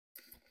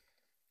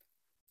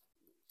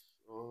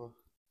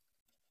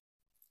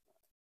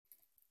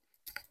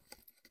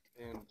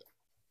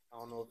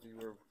don't know if you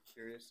were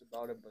curious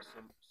about it, but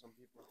some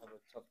people have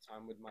a tough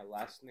time with my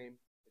last name.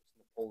 It's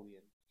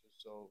Napoleon.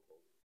 Just so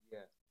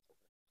yeah,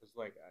 because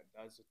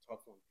that's a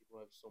tough one. People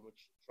have so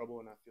much trouble,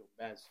 and I feel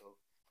bad. So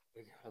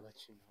maybe I'll let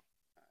you know.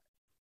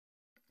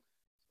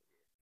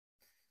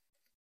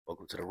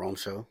 Welcome to the Rome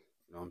Show.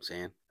 You know what I'm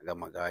saying? I got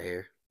my guy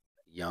here,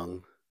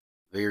 young,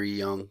 very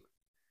young,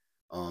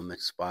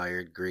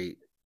 inspired, great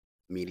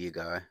media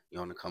guy. You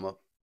want to come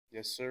up?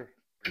 Yes, sir.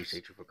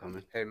 Appreciate you for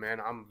coming. Hey, man,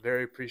 I'm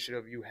very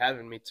appreciative of you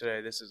having me today.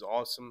 This is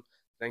awesome.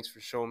 Thanks for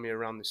showing me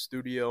around the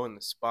studio and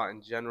the spot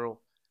in general.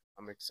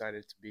 I'm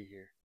excited to be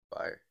here.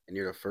 Fire. And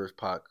you're the first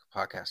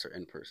podcaster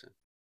in person.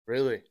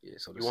 Really? Yeah,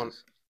 so You want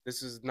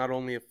this is not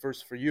only a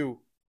first for you,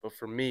 but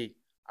for me.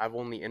 I've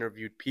only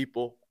interviewed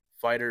people,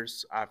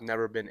 fighters. I've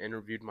never been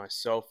interviewed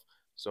myself.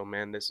 So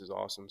man, this is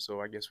awesome.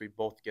 So I guess we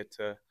both get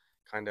to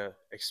kind of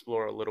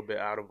explore a little bit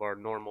out of our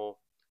normal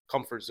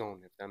comfort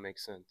zone, if that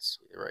makes sense.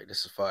 yeah, right.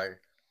 This is fire.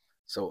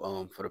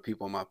 So for the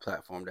people on my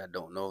platform that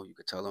don't know, you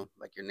could tell them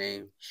like your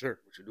name, Sure.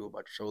 what you do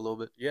about your show a little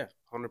bit. Yeah,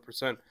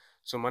 100%.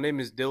 So my name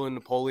is Dylan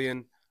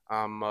Napoleon.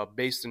 I'm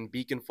based in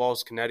Beacon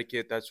Falls,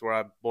 Connecticut. That's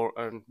where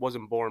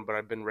wasn't born, but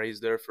I've been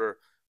raised there for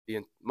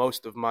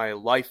most of my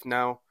life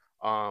now.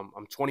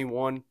 I'm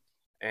 21,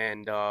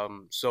 and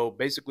so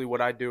basically,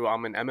 what I do,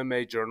 I'm an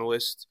MMA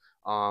journalist.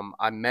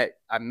 I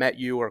met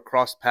you or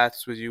crossed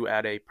paths with you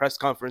at a press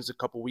conference a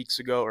couple weeks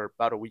ago, or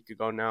about a week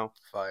ago now.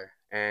 Fire.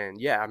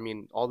 And yeah, I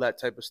mean, all that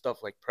type of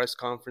stuff like press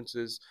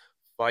conferences,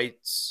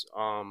 fights,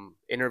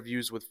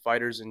 interviews with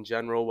fighters in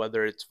general,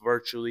 whether it's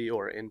virtually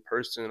or in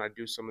person. I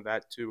do some of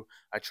that too.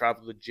 I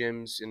travel to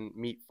gyms and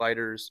meet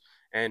fighters,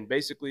 and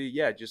basically,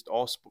 yeah, just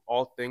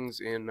all things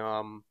in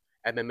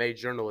MMA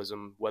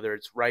journalism, whether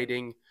it's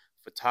writing,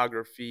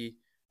 photography,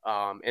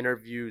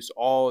 interviews,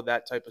 all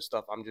that type of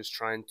stuff. I'm just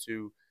trying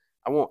to.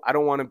 I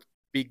don't want to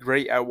be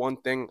great at one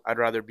thing. I'd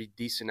rather be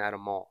decent at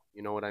them all.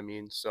 You know what I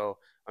mean? So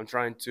I'm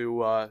trying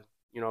to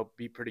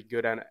be pretty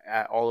good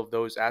at all of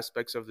those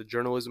aspects of the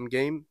journalism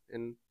game,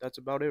 and that's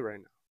about it right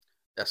now.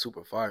 That's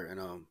super fire.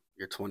 And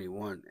you're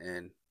 21,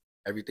 and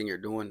everything you're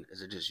doing,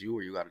 is it just you,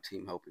 or you got a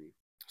team helping you?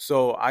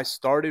 So I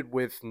started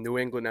with New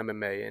England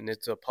MMA, and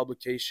it's a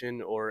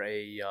publication or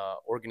a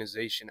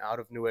organization out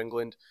of New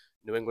England,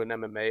 New England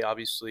MMA,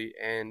 obviously.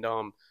 And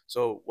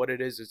so what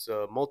it is, it's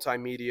a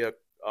multimedia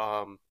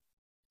um,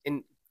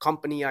 in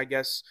company, I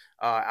guess,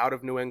 out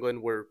of New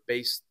England. We're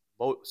based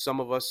both some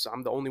of us.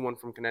 I'm the only one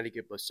from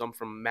Connecticut, but some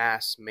from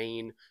Mass,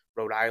 Maine,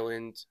 Rhode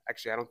Island.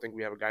 Actually, I don't think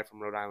we have a guy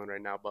from Rhode Island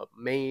right now, but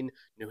Maine,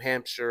 New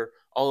Hampshire,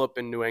 all up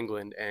in New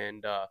England.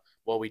 And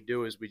what we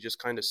do is we just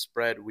kind of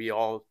spread. We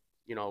all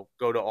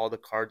go to all the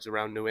cards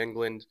around New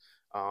England.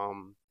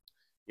 Um,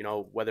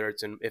 whether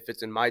if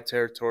it's in my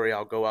territory,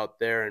 I'll go out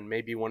there, and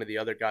maybe one of the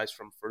other guys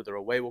from further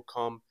away will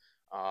come.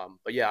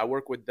 But yeah, I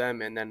work with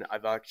them, and then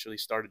I've actually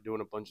started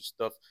doing a bunch of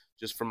stuff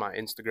just for my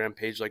Instagram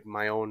page, like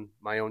my own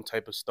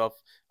type of stuff.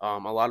 A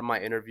lot of my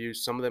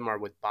interviews, some of them are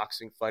with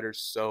boxing fighters,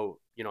 so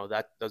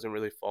that doesn't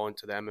really fall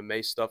into the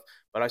MMA stuff,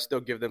 but I still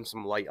give them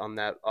some light on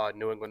that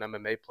New England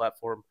MMA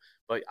platform.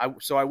 But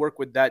I work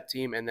with that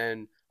team, and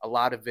then a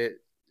lot of it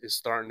is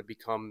starting to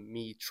become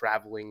me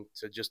traveling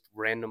to just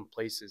random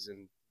places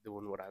and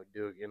doing what I would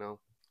do.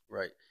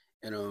 Right.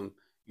 And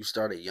you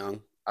started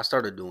young. I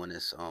started doing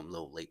this a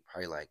little late,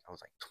 probably like I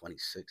was like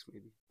 26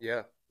 maybe.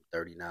 Yeah.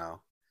 30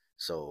 now.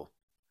 So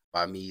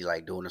by me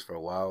like doing this for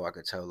a while, I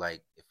could tell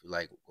like if you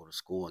like go to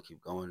school and keep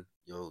going,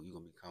 you're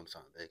gonna become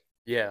something big.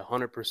 Yeah,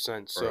 100%.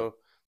 Bro. So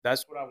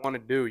that's what I want to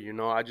do.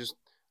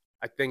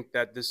 I think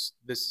that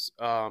this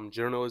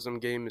journalism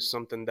game is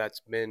something that's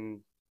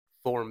been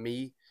for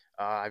me.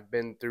 I've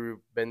been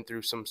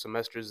through some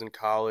semesters in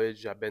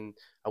college.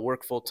 I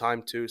work full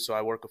time too, so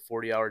I work a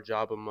 40-hour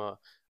job. I'm a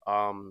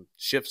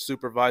shift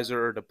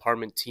supervisor or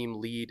department team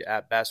lead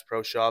at Bass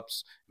Pro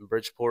Shops in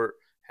Bridgeport.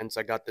 Hence,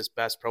 I got this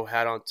Bass Pro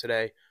hat on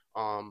today.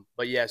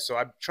 But yeah, so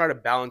I try to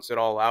balance it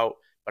all out.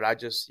 But I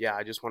just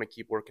want to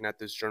keep working at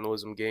this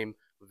journalism game.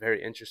 I'm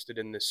very interested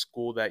in this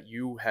school that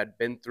you had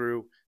been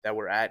through, that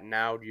we're at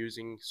now,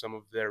 using some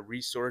of their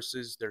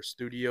resources, their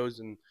studios,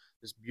 and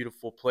this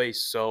beautiful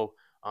place. So,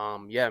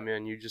 yeah,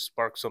 man, you just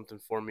sparked something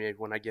for me.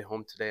 When I get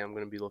home today, I'm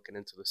going to be looking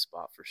into the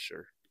spot for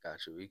sure. Got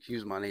you. You can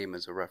use my name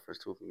as a reference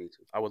too if you need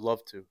to. I would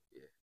love to.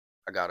 Yeah.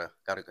 I got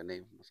a good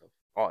name for myself.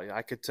 Oh,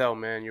 I could tell,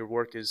 man. Your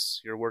work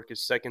is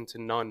second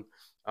to none.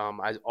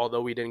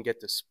 Although we didn't get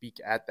to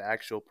speak at the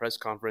actual press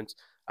conference,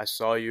 I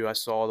saw you. I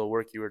saw all the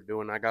work you were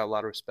doing. I got a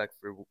lot of respect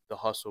for the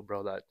hustle,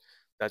 bro.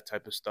 That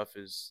type of stuff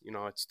is,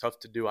 it's tough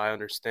to do. I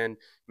understand,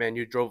 man.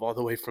 You drove all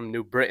the way from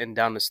New Britain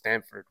down to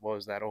Stanford. What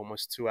was that?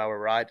 Almost 2 hour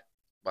ride?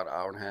 About an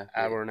hour and a half.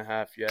 Yeah. Hour and a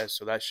half, yeah.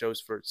 So that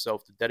shows for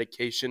itself the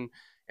dedication,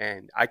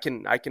 and I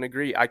can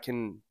agree. I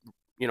can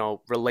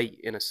relate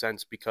in a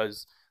sense,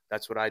 because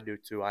that's what I do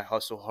too. I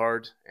hustle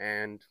hard,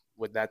 and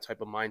with that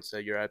type of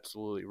mindset, you're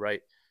absolutely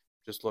right.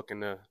 Just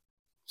looking to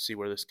see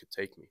where this could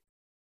take me.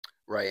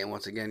 Right. And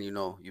once again,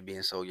 you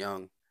being so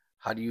young,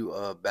 how do you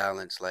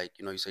balance like,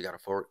 you say you got a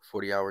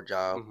 40-hour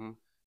job Hmm.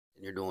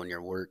 and you're doing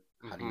your work.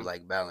 How do you Hmm.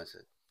 like balance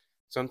it?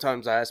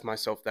 Sometimes I ask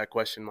myself that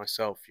question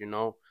myself, you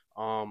know.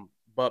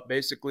 But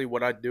basically,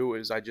 what I do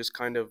is I just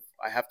kind of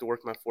I have to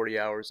work my 40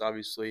 hours,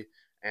 obviously,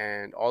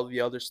 and all the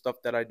other stuff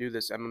that I do,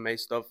 this MMA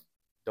stuff.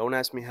 Don't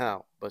ask me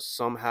how, but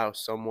somehow,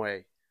 some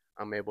way,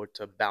 I'm able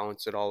to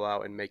balance it all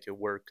out and make it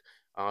work.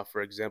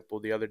 For example,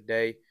 the other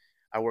day,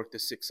 I worked a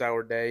 6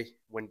 hour day,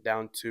 went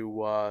down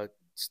to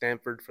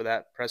Stanford for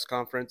that press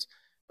conference,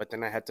 but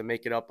then I had to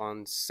make it up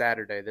on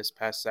Saturday, this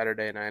past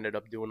Saturday, and I ended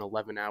up doing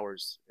 11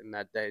 hours in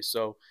that day.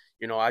 So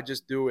I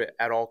just do it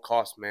at all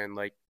costs, man.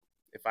 Like,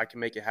 if I can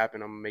make it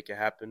happen, I'm gonna make it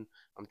happen.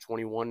 I'm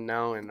 21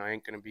 now, and I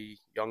ain't gonna be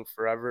young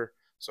forever.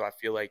 So I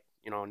feel like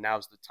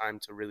now's the time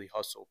to really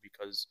hustle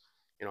because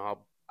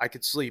I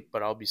could sleep,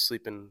 but I'll be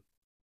sleeping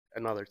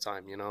another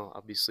time.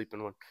 I'll be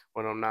sleeping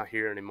when I'm not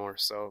here anymore.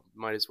 So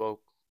might as well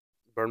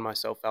burn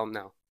myself out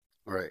now.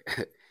 Right.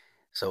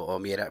 So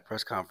yeah, that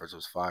press conference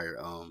was fire.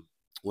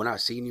 When I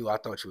seen you, I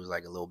thought you was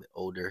like a little bit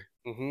older.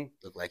 Mhm.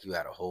 Looked like you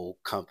had a whole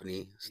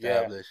company Yeah.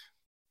 established.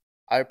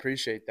 I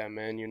appreciate that,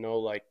 man.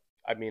 Like,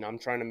 I mean, I'm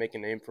trying to make a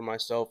name for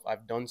myself.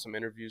 I've done some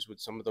interviews with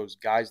some of those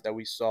guys that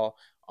we saw.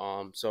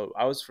 So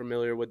I was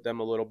familiar with them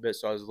a little bit,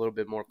 so I was a little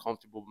bit more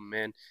comfortable. But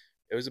man,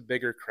 it was a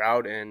bigger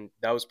crowd, and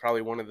that was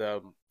probably one of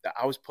the that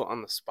I was put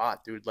on the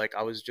spot, dude. Like,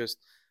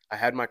 I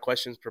had my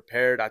questions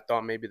prepared. I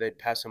thought maybe they'd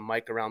pass a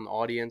mic around the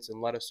audience and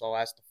let us all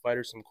ask the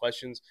fighters some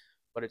questions,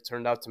 but it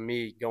turned out to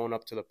me going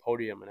up to the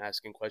podium and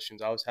asking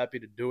questions. I was happy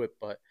to do it,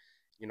 but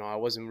I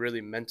wasn't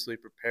really mentally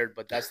prepared,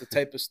 but that's the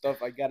type of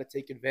stuff I got to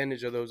take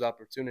advantage of those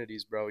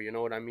opportunities, bro. You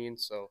know what I mean?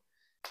 So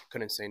I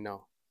couldn't say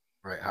no.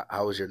 Right.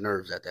 How was your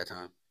nerves at that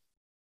time?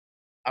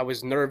 I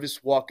was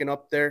nervous walking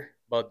up there,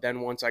 but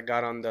then once I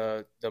got on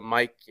the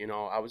mic,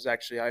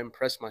 I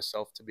impressed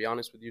myself. To be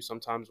honest with you,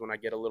 sometimes when I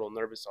get a little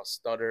nervous, I'll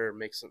stutter,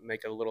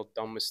 make a little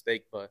dumb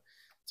mistake, but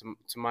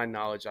to my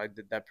knowledge, I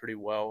did that pretty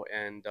well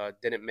and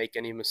didn't make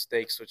any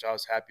mistakes, which I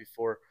was happy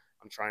for.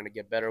 I'm trying to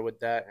get better with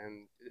that,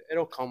 and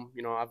it'll come.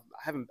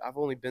 I've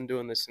only been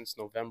doing this since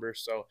November,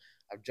 so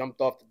I've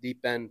jumped off the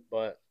deep end,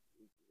 but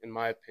in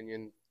my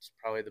opinion, it's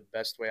probably the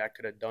best way I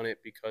could have done it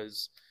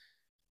because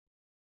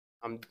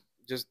I'm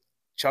just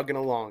chugging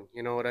along.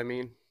 You know what I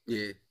mean?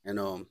 Yeah. And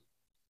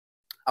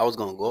I was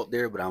gonna go up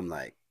there, but I'm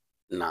like,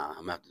 nah, I'm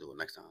gonna have to do it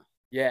next time.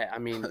 Yeah, I I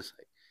mean, was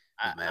like,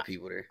 I, there's mad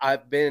people there.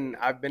 I've been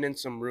in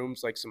some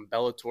rooms like some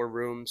Bellator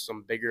rooms,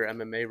 some bigger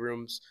MMA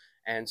rooms,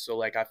 and so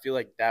like I feel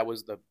like that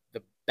was the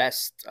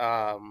best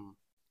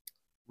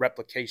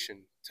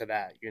replication to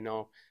that.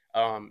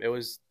 It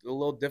was a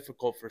little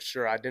difficult for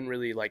sure. I didn't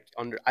really like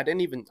under. I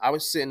didn't even. I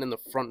was sitting in the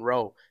front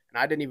row, and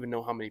I didn't even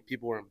know how many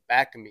people were in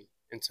back of me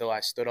until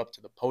I stood up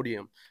to the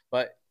podium.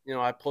 But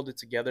I pulled it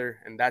together,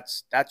 and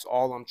that's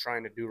all I'm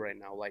trying to do right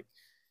now. Like,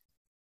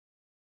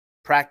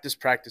 practice,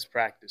 practice,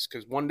 practice.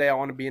 Because one day I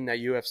want to be in that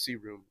UFC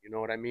room. You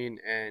know what I mean?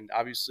 And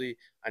obviously,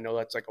 I know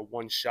that's like a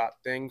one shot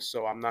thing.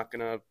 So I'm not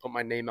gonna put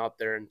my name out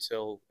there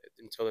until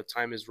the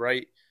time is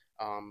right.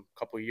 A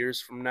couple years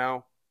from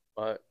now,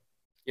 but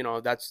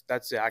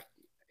that's it.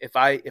 If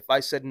I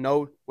said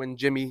no when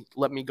Jimmy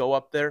let me go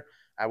up there,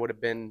 I would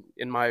have been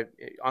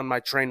on my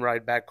train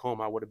ride back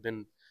home. I would have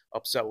been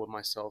upset with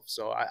myself.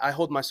 So I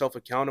hold myself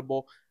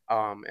accountable,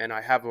 and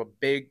I have a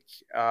big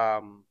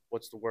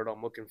what's the word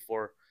I'm looking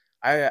for?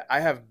 I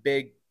have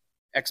big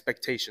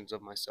expectations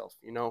of myself.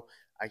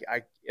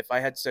 I if I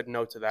had said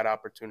no to that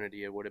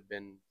opportunity, it would have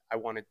been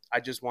I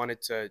just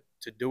wanted to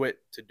do it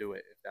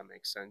if that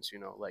makes sense.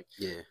 Like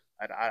Yeah.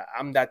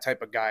 I'm that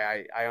type of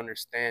guy. I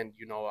understand.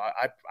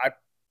 I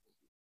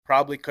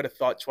probably could have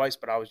thought twice,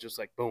 but I was just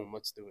like, boom,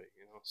 let's do it.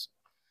 So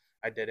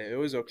I did it. It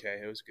was okay.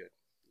 It was good.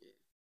 Yeah.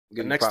 But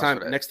Give you props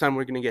for that. next time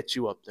we're gonna get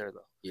you up there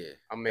though. Yeah.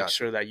 I'll make Got you.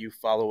 sure that you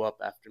follow up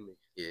after me.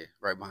 Yeah.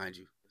 Right behind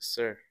you. Yes,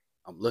 sir.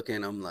 I'm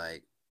looking. I'm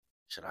like,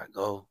 should I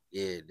go?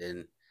 Yeah.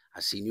 Then I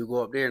seen you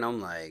go up there, and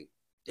I'm like,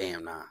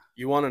 damn, nah.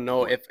 You want to I'm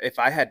know going. if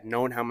I had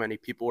known how many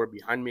people were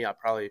behind me, I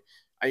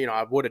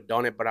would have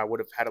done it, but I would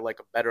have had like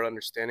a better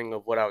understanding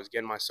of what I was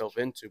getting myself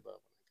into. But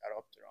when I got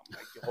up there, I'm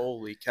like,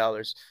 holy cow,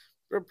 there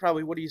were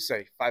probably, what do you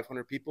say,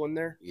 500 people in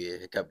there? Yeah.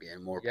 It kept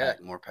getting more Yeah,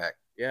 packed, more packed.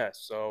 yeah.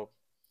 So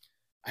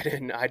I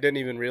didn't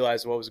even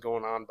realize what was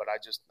going on, but I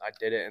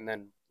did it, and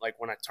then like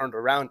when I turned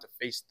around to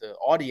face the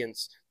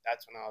audience,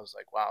 that's when I was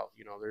like, wow,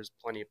 there's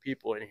plenty of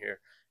people in here,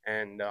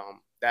 and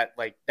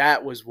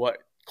that was what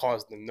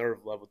caused the nerve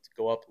level to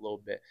go up a little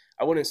bit.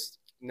 I wouldn't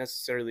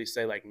necessarily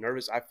say like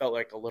nervous. I felt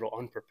like a little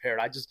unprepared.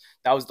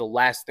 That was the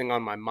last thing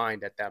on my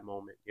mind at that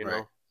moment,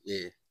 Right.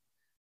 Yeah.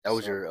 That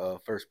was So your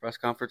first press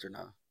conference or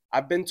no?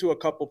 I've been to a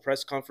couple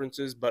press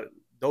conferences, but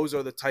those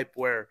are the type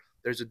where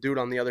there's a dude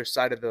on the other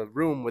side of the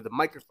room with a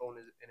microphone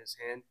in his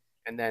hand,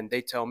 and then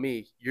they tell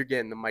me you're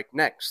getting the mic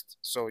next.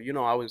 So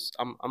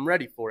I'm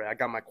ready for it. I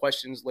got my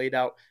questions laid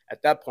out.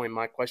 At that point,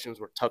 my questions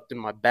were tucked in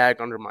my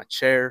bag under my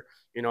chair.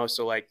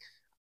 So like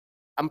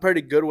I'm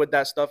pretty good with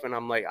that stuff, and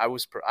I'm like I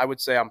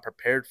would say I'm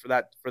prepared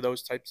for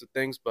those types of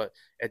things, but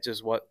it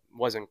just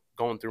wasn't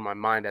going through my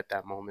mind at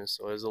that moment,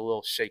 so it was a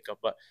little shake up.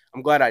 But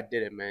I'm glad I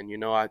did it, man.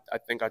 I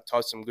think I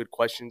tossed some good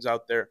questions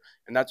out there,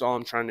 and that's all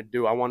I'm trying to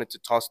do. I wanted to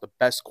toss the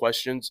best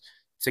questions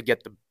to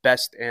get the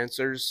best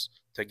answers,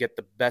 to get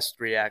the best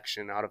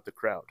reaction out of the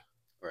crowd.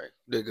 Right.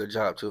 You did a good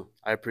job too.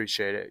 I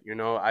appreciate it.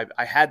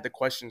 I had the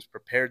questions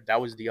prepared.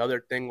 That was the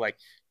other thing. Like,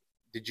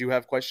 did you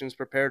have questions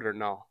prepared or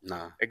no?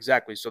 Nah.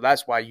 Exactly. So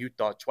that's why you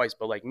thought twice.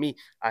 But like me,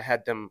 I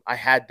had them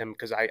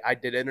because I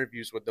did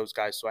interviews with those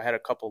guys. So I had a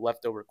couple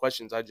leftover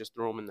questions. I just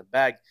threw them in the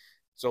bag.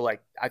 So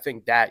like I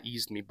think that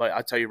eased me. But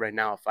I'll tell you right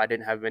now, if I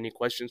didn't have any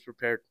questions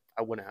prepared,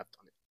 I wouldn't have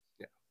done it.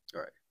 Yeah.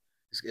 All right.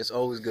 It's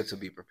always good to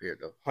be prepared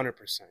though. 100%.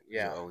 You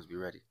should Yeah. always be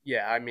ready.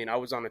 Yeah, I mean, I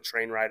was on a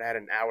train ride. I had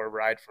an hour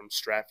ride from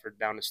Stratford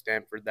down to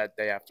Stamford that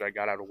day after I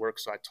got out of work.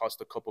 So I tossed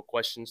a couple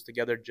questions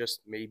together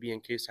just maybe in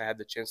case I had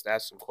the chance to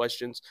ask some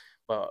questions.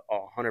 But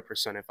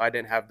 100%, if I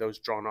didn't have those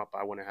drawn up,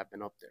 I wouldn't have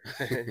been up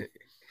there.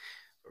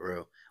 For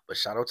real. But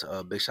shout out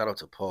to big shout out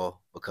to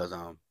Paul because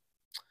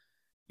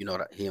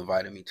that he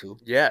invited me too.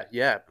 You know Yeah,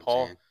 yeah. what I'm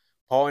Paul saying?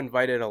 Paul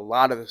invited a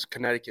lot of this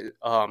Connecticut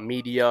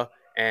media,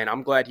 and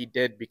I'm glad he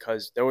did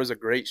because there was a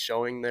great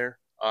showing there.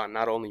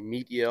 Not only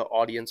media,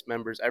 audience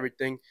members,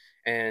 everything,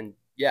 and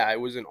yeah, it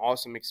was an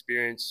awesome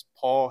experience.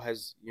 Paul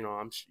has,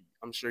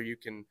 I'm sure you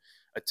can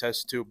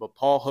attest to, but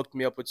Paul hooked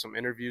me up with some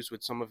interviews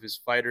with some of his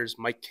fighters,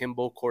 Mike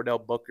Kimball,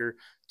 Cordell Booker,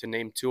 to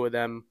name two of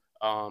them.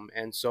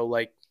 And so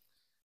like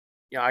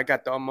I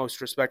got the utmost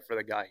respect for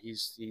the guy.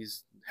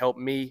 He's helped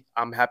me.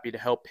 I'm happy to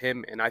help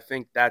him, and I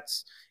think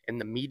that's in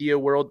the media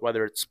world,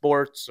 whether it's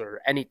sports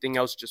or anything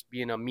else, just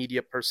being a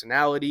media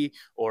personality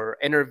or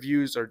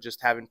interviews or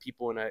just having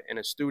people in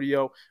a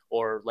studio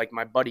or like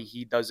my buddy,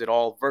 he does it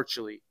all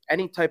virtually.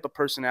 Any type of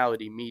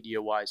personality,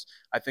 media wise,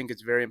 I think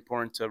it's very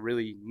important to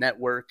really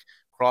network,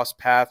 cross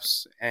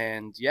paths,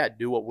 and yeah,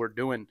 do what we're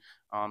doing.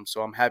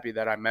 So I'm happy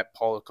that I met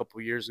Paul a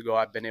couple years ago.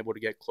 I've been able to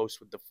get close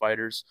with the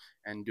fighters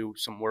and do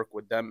some work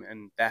with them,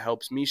 and that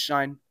helps me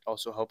shine.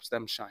 Also helps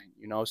them shine.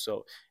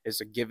 So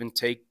it's a give and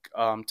take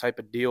type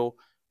of deal.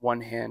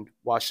 One hand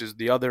washes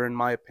the other, in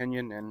my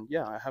opinion. And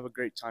yeah, I have a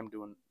great time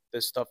doing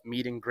this stuff,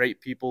 meeting great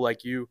people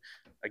like you.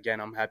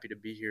 Again, I'm happy to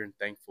be here and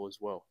thankful as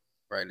well.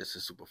 Right. This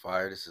is super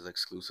fire. This is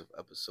exclusive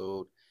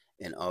episode.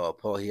 And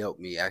Paul, he helped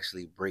me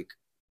actually break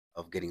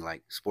of getting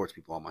like sports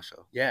people on my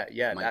show. Yeah, Like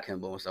yeah, Mike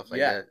Kimball and stuff like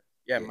yeah, that.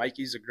 yeah. Yeah.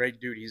 Mikey's a great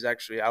dude. He's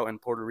actually out in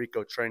Puerto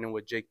Rico training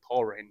with Jake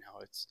Paul right now.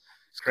 It's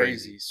It's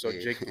crazy. crazy. So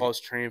Yeah. Jake Paul's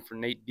training for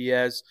Nate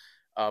Diaz.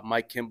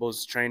 Mike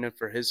Kimball's training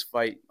for his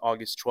fight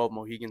August 12th,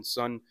 Mohegan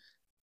Sun.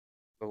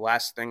 The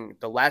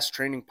last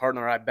training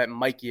partner, I bet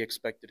Mikey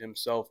expected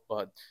himself,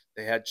 but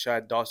they had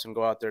Chad Dawson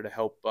go out there to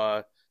help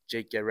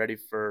Jake get ready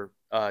for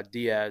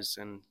Diaz,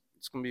 and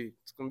it's gonna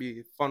be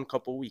a fun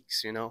couple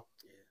weeks. Yeah.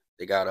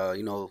 They got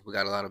we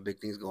got a lot of big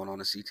things going on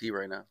in CT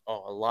right now.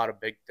 Oh, a lot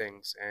of big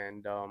things,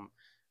 and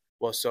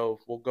well, so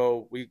we'll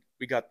go. We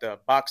got the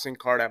boxing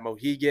card at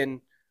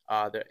Mohegan.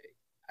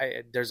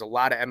 There's a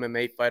lot of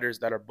MMA fighters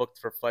that are booked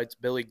for fights.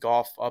 Billy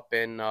Goff up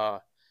in I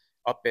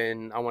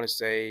want to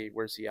say,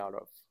 where's he out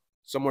of?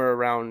 Somewhere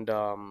around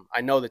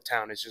I know the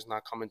town, it's just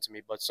not coming to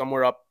me, but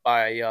somewhere up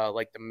by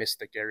like the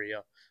Mystic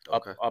area,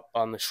 up Okay. up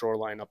on the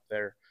shoreline up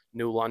there,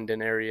 New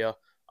London area.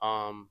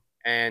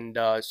 And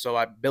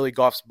so Billy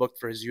Goff's booked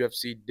for his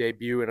UFC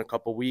debut in a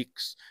couple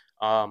weeks.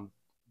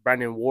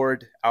 Brandon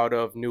Ward out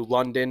of New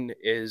London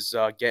is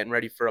getting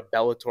ready for a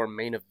Bellator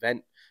main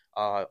event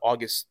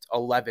August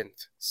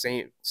 11th,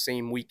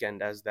 same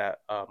weekend as that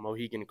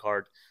Mohegan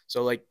card.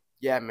 So like,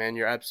 yeah, man,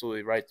 you're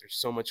absolutely right. There's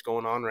so much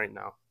going on right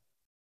now.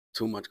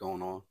 Too much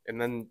going on.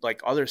 And then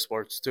like other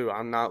sports too.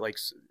 I'm not like,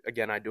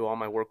 again, I do all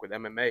my work with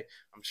MMA.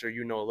 I'm sure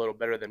you know a little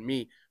better than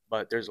me,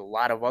 but there's a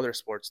lot of other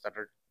sports that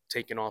are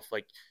taking off.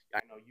 Like I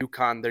know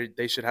UConn,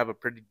 they should have a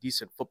pretty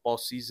decent football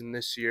season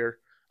this year.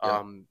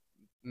 Yep.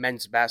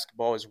 Men's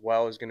basketball as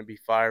well is going to be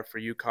fire for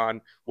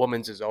UConn.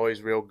 Women's is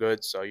always real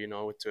good, so you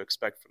know what to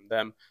expect from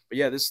them. But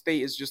yeah, this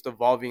state is just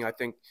evolving. I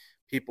think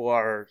people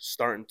are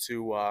starting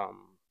to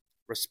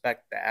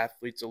respect the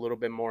athletes a little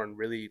bit more and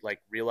really like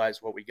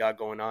realize what we got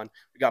going on.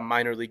 We got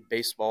minor league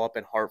baseball up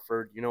in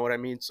Hartford, you know what I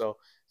mean? So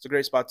it's a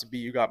great spot to be.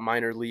 You got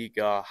minor league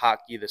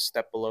hockey, the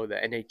step below the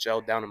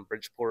NHL down in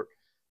Bridgeport.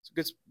 It's a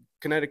good.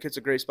 Connecticut's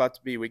a great spot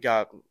to be. We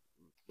got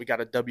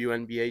a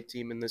WNBA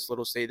team in this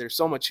little state. There's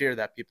so much here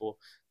that people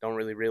don't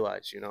really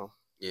realize.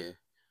 Yeah.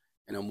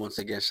 And then once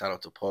again, shout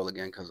out to Paul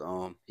again because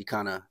he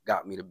kind of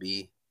got me to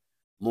be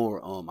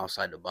more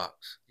outside the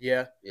box.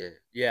 Yeah. Yeah.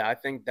 Yeah, I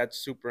think that's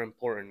super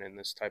important in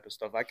this type of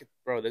stuff.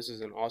 Bro, this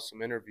is an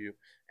awesome interview.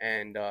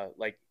 And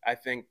like, I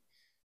think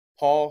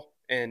Paul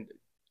and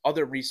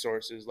other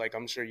resources, like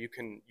I'm sure you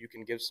can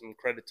give some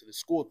credit to the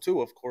school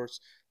too, of course,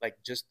 like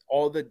just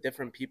all the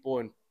different people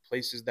and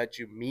places that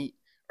you meet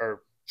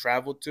or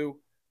travel to.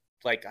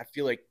 Like, I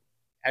feel like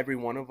every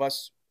one of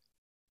us,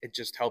 it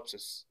just helps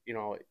us.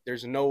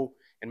 There's no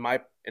in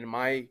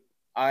my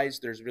eyes,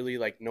 there's really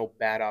like no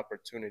bad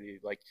opportunity.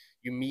 Like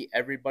you meet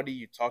everybody,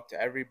 you talk to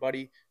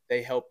everybody,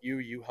 they help you,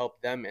 you help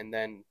them, and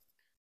then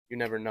you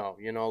never know.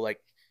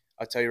 Like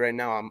I'll tell you right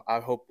now, I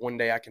hope one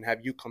day I can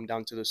have you come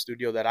down to the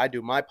studio that I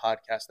do my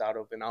podcast out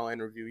of, and I'll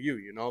interview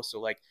you. So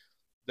like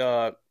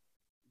the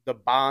the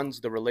bonds,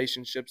 the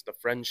relationships, the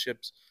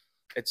friendships,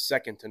 it's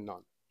second to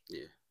none.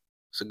 Yeah.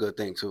 It's a good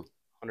thing too.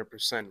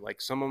 100%.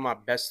 Like some of my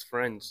best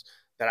friends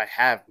that I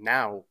have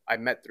now, I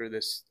met through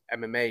this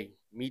MMA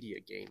media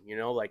game. You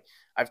know, like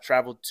I've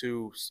traveled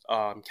to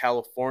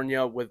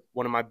California with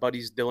one of my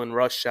buddies, Dylan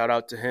Rush. Shout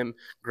out to him,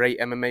 great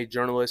MMA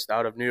journalist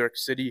out of New York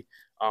City.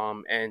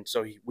 And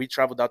so we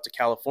traveled out to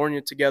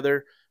California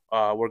together.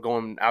 We're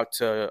going out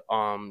to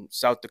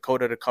South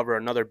Dakota to cover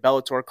another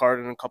Bellator card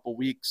in a couple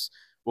weeks.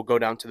 We'll go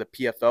down to the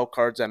PFL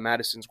cards at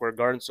Madison Square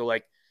Garden. So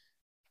like,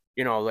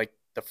 like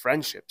the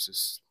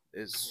friendships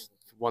is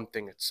one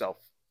thing itself.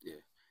 Yeah,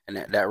 and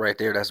that right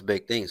there, that's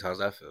big things. How's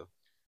that feel?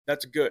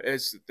 That's good.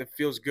 It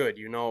feels good.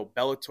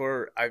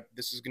 Bellator. I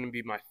This is going to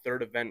be my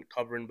third event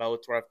covering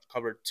Bellator. I've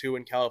covered two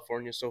in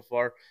California so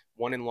far,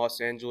 one in Los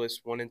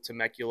Angeles, one in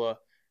Temecula.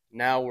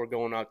 Now we're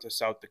going out to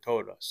South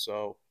Dakota,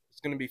 so it's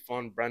going to be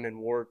fun. Brendan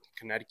Ward,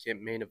 Connecticut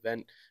main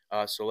event.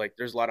 So like,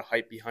 there's a lot of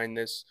hype behind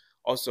this.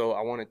 Also,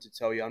 I wanted to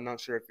tell you, I'm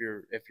not sure if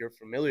you're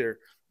familiar,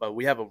 but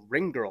we have a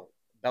ring girl,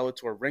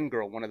 Bellator ring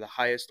girl, one of the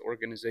highest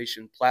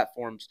organization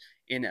platforms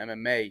in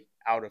MMA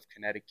out of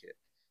Connecticut,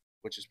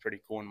 which is pretty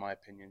cool in my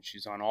opinion.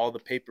 She's on all the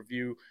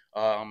pay-per-view,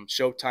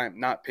 Showtime,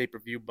 not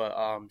pay-per-view, but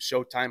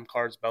Showtime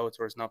cards.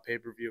 Bellator is not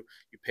pay-per-view.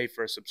 You pay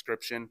for a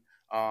subscription.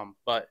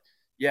 But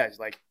yeah, it's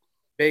like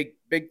big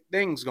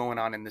things going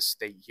on in this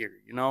state here.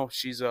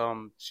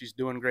 She's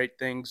doing great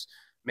things,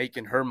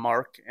 making her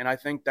mark, and I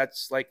think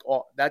that's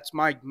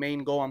my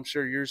main goal. I'm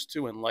sure yours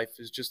too in life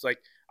is just like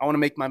I want to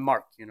make my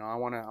mark. I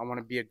want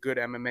to be a good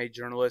MMA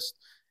journalist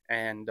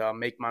and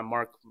make my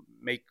mark,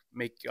 make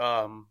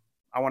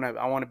I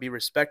want to be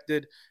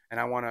respected, and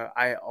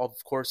I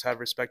of course have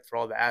respect for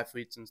all the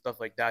athletes and stuff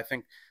like that. I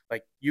think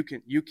like you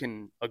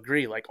can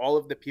agree, like all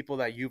of the people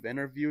that you've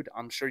interviewed,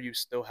 I'm sure you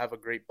still have a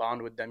great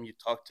bond with them. You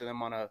talk to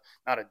them on a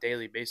not a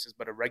daily basis,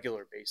 but a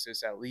regular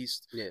basis at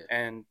least. Yeah,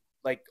 And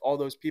like all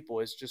those people,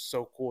 it's just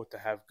so cool to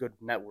have good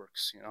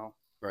networks.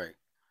 right.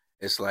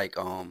 It's like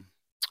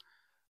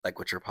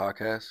with your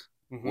podcast.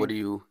 Mhm. What do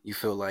you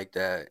feel like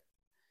that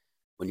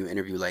when you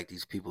interview like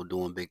these people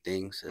doing big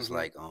things? It's Mhm.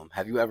 like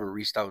have you ever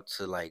reached out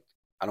to like,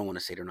 I don't want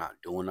to say they're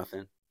not doing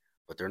nothing,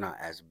 but they're not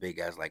as big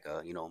as like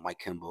Mike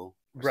Kimbo or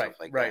Right, stuff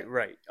like right, that.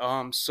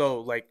 right.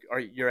 So like,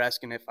 you're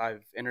asking if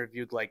I've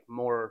interviewed like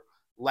more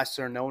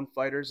lesser known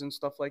fighters and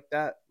stuff like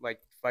that, like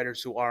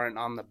fighters who aren't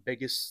on the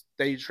biggest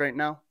stage right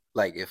now?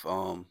 Like if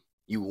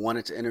you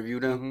wanted to interview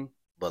them, Mm-hmm.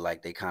 but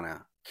like they kind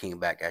of came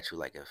back at you,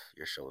 like if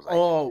your show was like how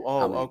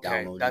Oh, many okay.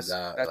 downloads you That's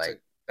got, that's a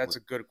like that's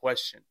what, a good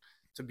question.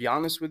 To be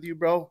honest with you,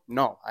 bro,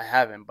 no, I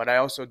haven't. But I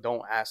also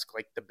don't ask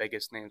like the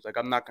biggest names. Like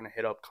I'm not gonna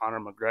hit up Conor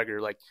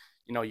McGregor. Like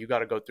you got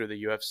to go through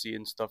the UFC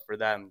and stuff for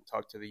that, and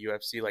talk to the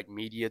UFC like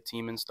media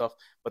team and stuff.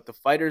 But the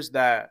fighters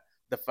that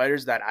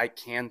I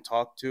can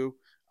talk to,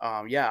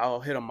 yeah,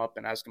 I'll hit them up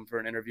and ask them for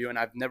an interview. And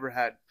I've never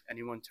had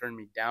anyone turn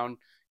me down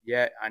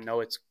yet. I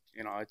know it's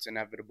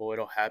inevitable.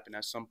 It'll happen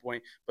at some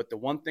point. But the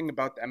one thing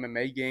about the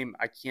MMA game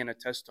I can't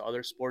attest to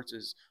other sports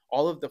is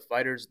all of the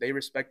fighters, they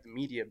respect the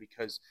media,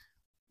 because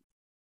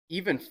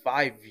even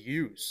 5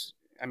 views.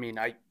 I mean,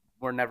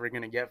 we're never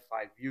gonna get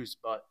 5 views,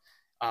 but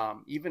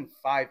even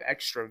 5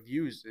 extra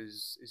views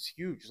is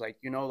huge. Like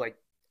like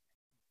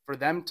for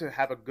them to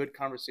have a good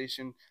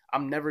conversation,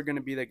 I'm never going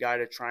to be the guy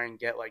to try and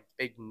get like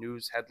big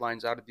news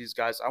headlines out of these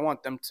guys. I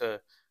want them to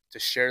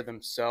share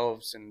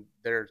themselves and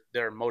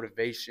their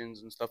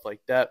motivations and stuff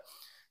like that.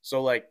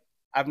 So like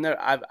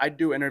I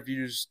do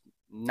interviews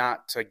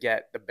not to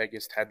get the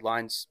biggest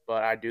headlines,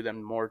 but I do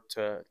them more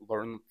to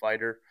learn the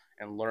fighter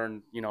and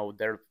learn,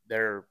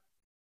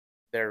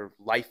 their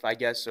life, I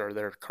guess, or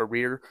their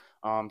career.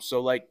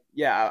 So like,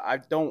 yeah, I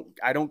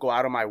don't go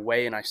out of my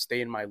way, and I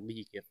stay in my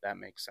league, if that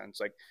makes sense.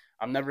 Like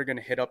I'm never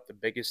gonna hit up the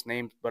biggest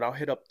names, but I'll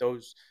hit up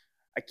those.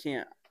 I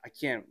can't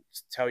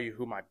tell you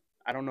who my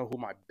I don't know who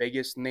my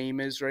biggest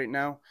name is right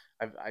now.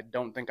 I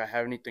don't think I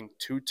have anything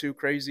too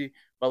crazy,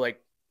 but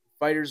like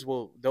fighters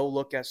they'll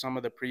look at some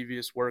of the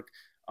previous work,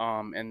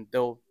 and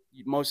they'll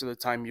most of the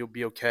time you'll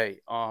be okay.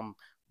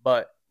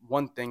 But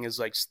one thing is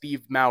like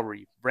Steve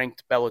Mowry,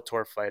 ranked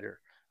Bellator fighter.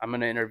 I'm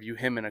going to interview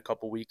him in a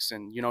couple weeks.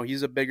 And,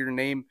 he's a bigger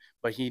name,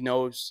 but he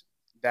knows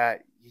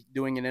that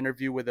doing an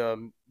interview with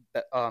a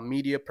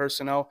media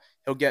personnel,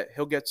 he'll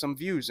get some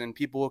views, and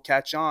people will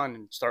catch on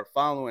and start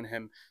following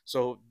him.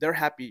 So they're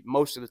happy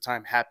most of the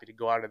time, happy to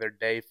go out of their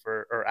day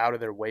for or out of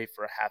their way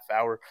for a half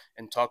hour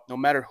and talk, no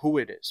matter who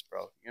it is,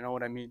 bro. You know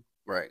what I mean?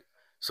 right?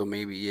 So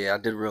maybe, yeah, I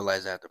did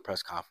realize that at the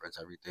press conference,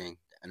 everything,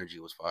 the energy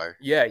was fire.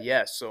 Yeah,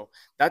 yeah. So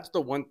that's the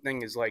one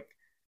thing is like,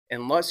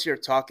 unless you're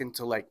talking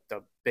to like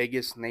the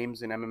biggest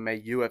names in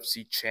MMA,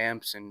 UFC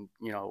champs, and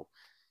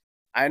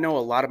I know a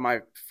lot of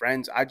my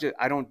friends. I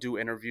don't do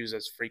interviews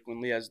as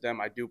frequently as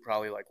them. I do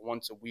probably like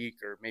once a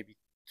week or maybe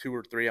two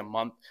or three a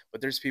month.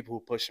 But there's people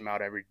who push them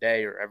out every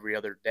day or every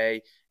other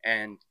day,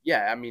 and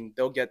yeah, I mean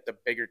they'll get the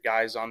bigger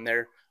guys on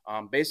there.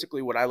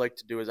 Basically, what I like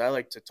to do is I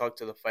like to talk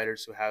to the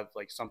fighters who have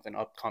like something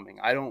upcoming.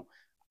 I don't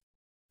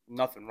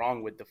Nothing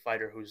wrong with the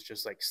fighter who's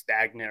just like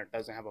stagnant or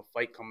doesn't have a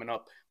fight coming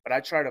up, but I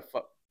try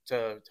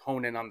to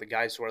hone in on the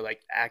guys who are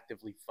like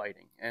actively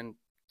fighting, and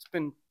it's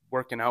been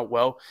working out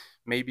well,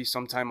 maybe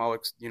sometime I'll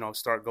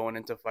start going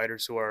into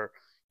fighters who are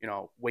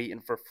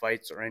waiting for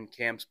fights or in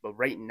camps. But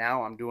right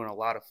now, I'm doing a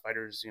lot of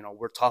fighters.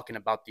 We're talking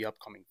about the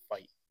upcoming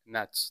fight, and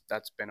that's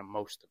been a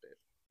most of it.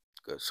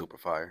 Good, super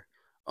fire.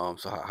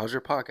 So how's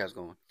your podcast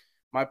going?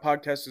 My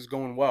podcast is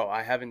going well.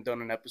 I haven't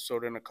done an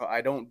episode in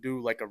I don't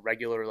do like a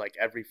regular like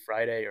every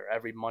Friday or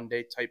every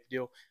Monday type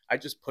deal. I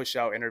just push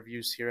out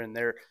interviews here and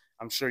there.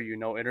 I'm sure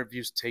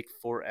interviews take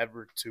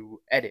forever to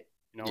edit.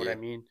 You know what I Yeah,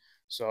 mean?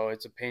 So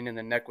it's a pain in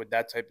the neck with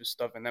that type of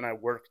stuff. And then I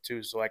work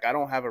too. So like I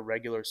don't have a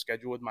regular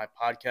schedule with my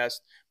podcast,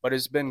 but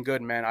it's been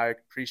good, man. I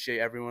appreciate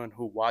everyone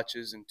who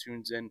watches and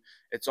tunes in.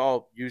 It's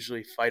all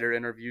usually fighter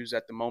interviews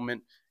at the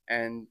moment.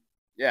 And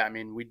yeah, I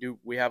mean,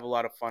 we have a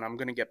lot of fun. I'm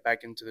gonna get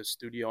back into the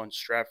studio in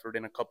Stratford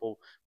in a couple,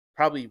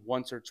 probably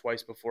once or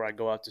twice before I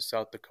go out to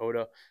South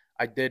Dakota.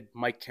 I did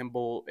Mike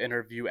Kimball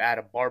interview at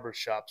a barber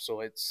shop, so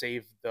it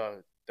saved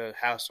the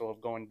hassle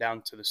of going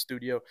down to the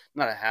studio.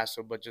 Not a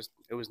hassle, but just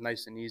it was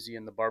nice and easy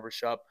in the barber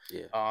shop.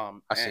 yeah. I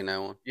And seen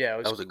that one. yeah,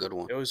 That was a good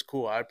one. it was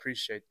cool. I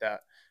appreciate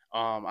that.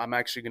 I'm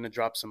actually gonna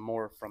drop some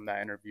more from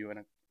that interview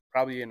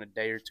probably in a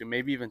day or two,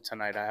 maybe even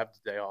tonight. I have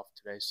the day off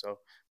today, so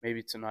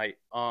maybe tonight.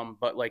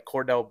 But like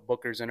Cordell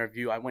Booker's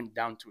interview, I went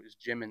down to his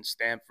gym in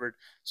Stanford.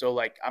 So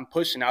like I'm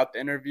pushing out the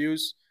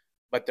interviews,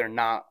 but they're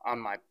not on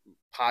my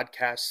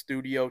podcast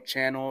studio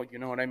channel. You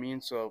know what I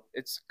mean? So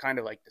it's kind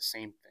of like the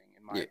same thing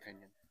in my Yeah,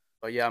 opinion.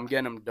 But yeah, I'm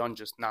getting them done,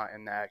 just not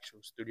in the actual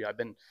studio. I've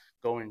been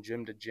going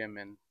gym to gym,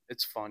 and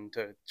it's fun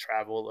to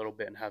travel a little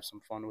bit and have some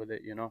fun with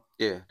it.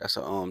 yeah. That's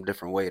a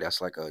different way. That's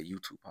like a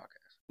YouTube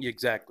podcast.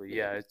 Exactly.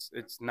 Yeah, Yeah,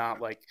 it's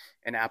not like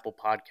an Apple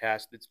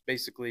podcast. It's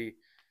basically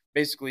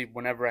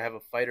whenever I have a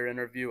fighter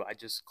interview, I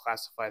just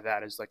classify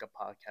that as like a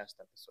podcast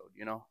episode.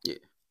 yeah,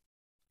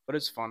 But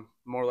it's fun,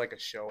 more like a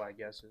show, I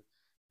guess,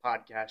 a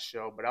podcast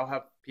show. But I'll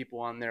have people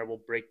on there.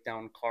 We'll break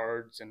down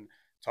cards and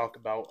talk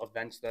about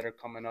events that are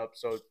coming up.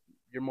 So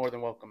you're more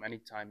than welcome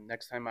anytime.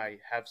 Next time I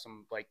have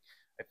some like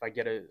if I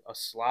get a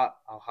slot,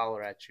 I'll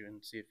holler at you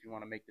and see if you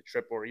want to make the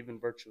trip or even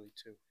virtually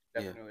too.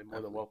 yeah. Definitely more than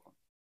Definitely, welcome.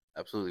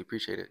 absolutely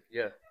appreciate it.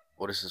 Yeah.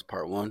 Well, this is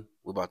part one.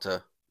 We're about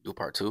to do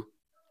part two.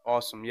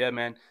 Awesome. Yeah,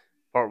 man.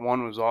 Part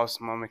one was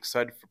awesome. I'm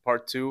excited for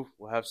part two.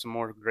 We'll have some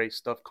more great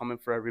stuff coming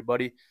for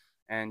everybody.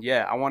 And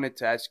yeah, I wanted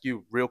to ask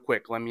you real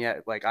quick.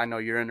 Like, I know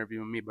you're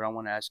interviewing me, but I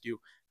want to ask you,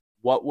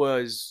 what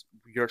was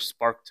your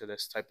spark to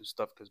this type of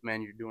stuff? Because,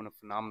 man, you're doing a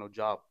phenomenal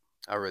job.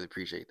 I really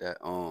appreciate that.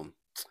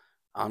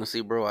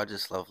 Honestly, bro, I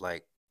just love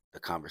like the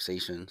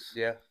conversations.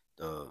 Yeah.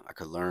 I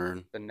could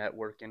learn. The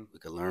networking. We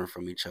could learn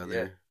from each Yeah.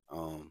 other.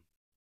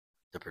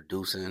 The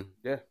producing,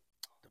 Yeah.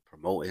 the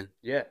promoting.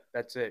 Yeah.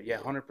 That's it. Yeah.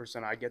 Yeah,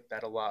 100%. I get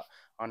that a lot.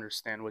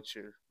 Understand what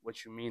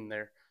you mean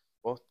there.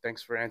 Well,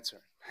 thanks for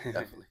answering.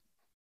 definitely.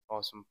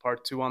 Awesome.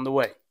 Part two on the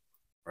way.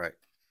 Right.